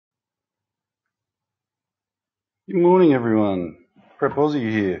Good morning, everyone. Prep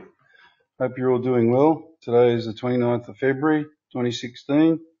Aussie here. Hope you're all doing well. Today is the 29th of February,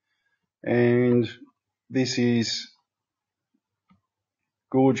 2016, and this is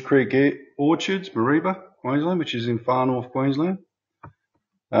Gorge Creek Orchards, Marreba, Queensland, which is in far north Queensland.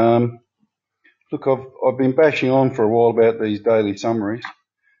 Look, I've been bashing on for a while about these daily summaries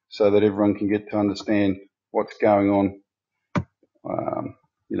so that everyone can get to understand what's going on,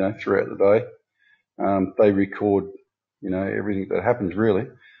 throughout the day. They record, everything that happens really.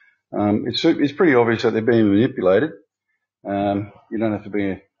 It's pretty obvious that they're being manipulated. You don't have to be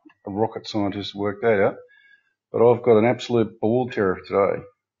a rocket scientist to work that out. But I've got an absolute ball terror today.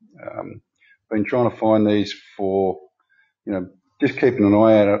 Been trying to find these for, just keeping an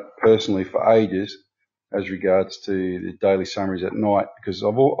eye out personally for ages as regards to the daily summaries at night, because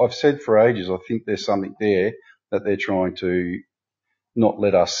I've said for ages I think there's something there that they're trying to not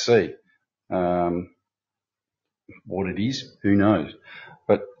let us see. What it is, who knows?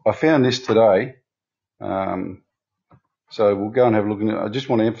 But I found this today, so we'll go and have a look at it. I just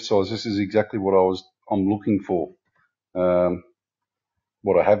want to emphasise this is exactly what I'm looking for,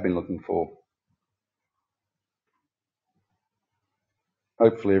 what I have been looking for.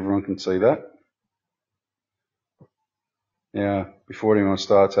 Hopefully everyone can see that. Now, before anyone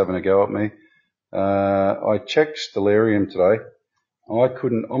starts having a go at me, I checked Stellarium today.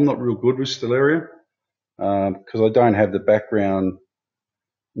 I'm not real good with Stellarium because I don't have the background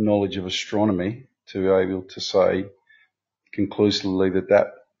knowledge of astronomy to be able to say conclusively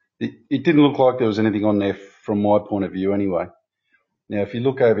that it didn't look like there was anything on there from my point of view anyway. Now, if you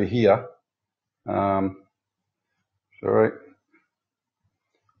look over here,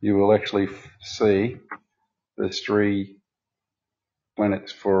 you will actually see there's 3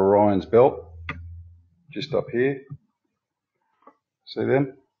 planets for Orion's belt just up here. See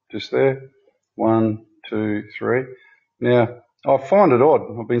them? Just there. 1, 2, 3. Now, I find it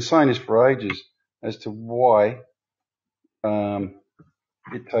odd. I've been saying this for ages as to why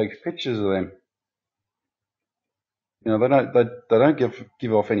it takes pictures of them. They don't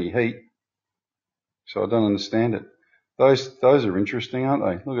give off any heat, so I don't understand it. Those are interesting, aren't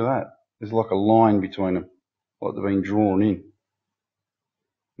they? Look at that. There's like a line between them, like they've been drawn in.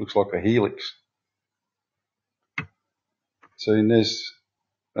 Looks like a helix. So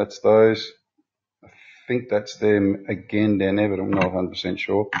that's those. I think that's them again down there, but I'm not 100%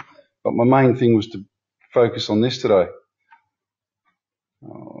 sure. But my main thing was to focus on this today.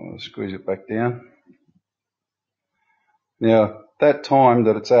 I'll squeeze it back down. Now, that time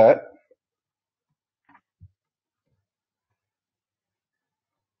that it's at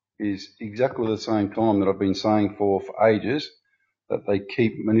is exactly the same time that I've been saying for ages that they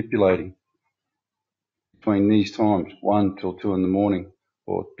keep manipulating between these times, 1 till 2 in the morning,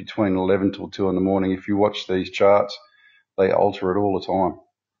 or between 11 till 2 in the morning. If you watch these charts, they alter it all the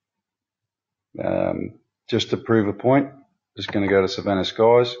time. Just to prove a point, just going to go to Savannah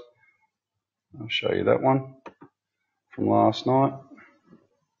Skies. I'll show you that one from last night.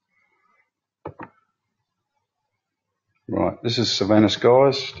 Right, this is Savannah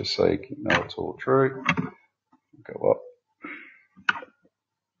Skies, just so you can know it's all true. Go up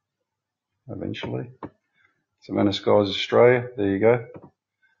eventually. Savannah Skies, Australia, there you go.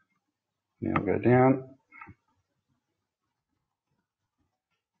 Now I'll go down.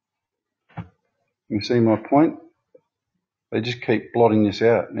 You see my point? They just keep blotting this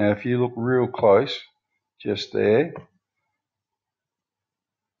out. Now, if you look real close, just there,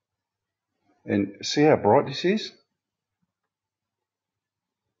 and see how bright this is?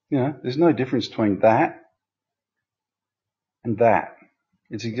 There's no difference between that and that.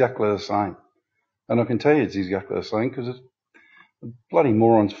 It's exactly the same. And I can tell you it's exactly the same because the bloody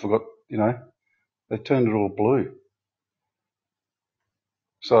morons forgot, they turned it all blue.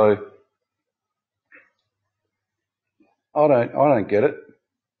 So, I don't get it.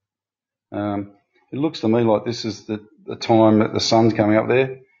 It looks to me like this is the time that the sun's coming up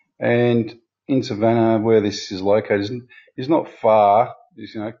there, and in Savannah, where this is located, is not far.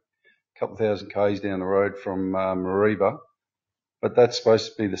 It's, a couple of thousand k's down the road from Marreba, but that's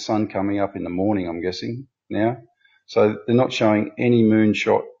supposed to be the sun coming up in the morning, I'm guessing now. So they're not showing any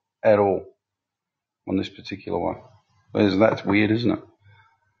moonshot at all on this particular one. That's weird, isn't it?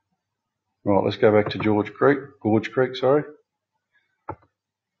 Right, let's go back to Gorge Creek.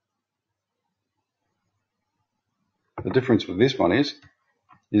 The difference with this one is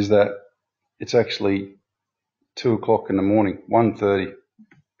that it's actually 2 o'clock in the morning, 1:30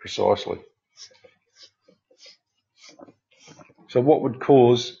 precisely. So what would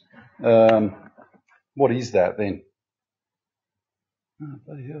cause, what is that then? Oh,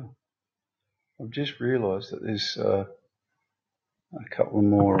 bloody hell. I've just realised that there's a couple of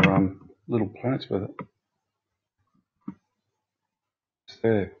more little planets with it. It's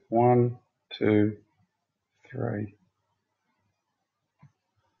there. 1, 2, 3.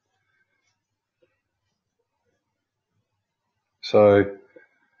 So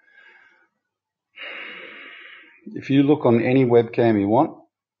if you look on any webcam you want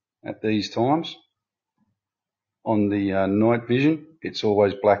at these times, on the night vision, it's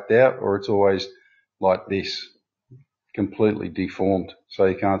always blacked out, or it's always like this, completely deformed, so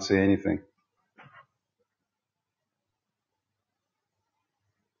you can't see anything.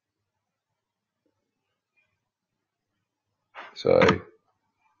 So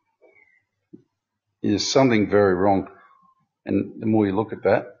there's something very wrong, and the more you look at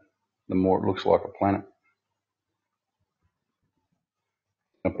that, the more it looks like a planet.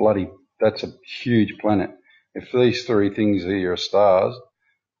 That's a huge planet. If these three things here are stars,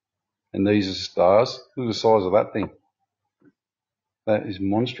 and these are stars, look at the size of that thing. That is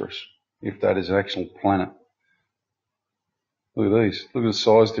monstrous, if that is an actual planet. Look at these. Look at the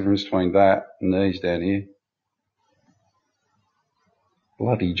size difference between that and these down here.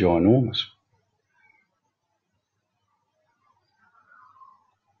 Bloody ginormous.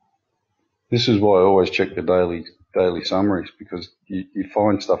 This is why I always check the daily summaries, because you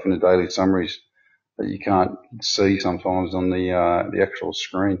find stuff in the daily summaries that you can't see sometimes on the actual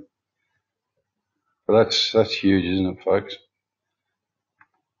screen. But that's huge, isn't it, folks?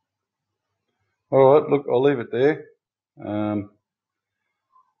 All right, look, I'll leave it there. I've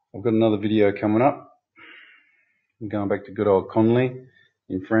got another video coming up. I'm going back to good old Conley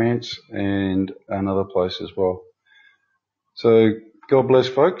in France and another place as well. So God bless,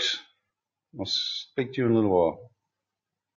 folks. I'll speak to you in a little while.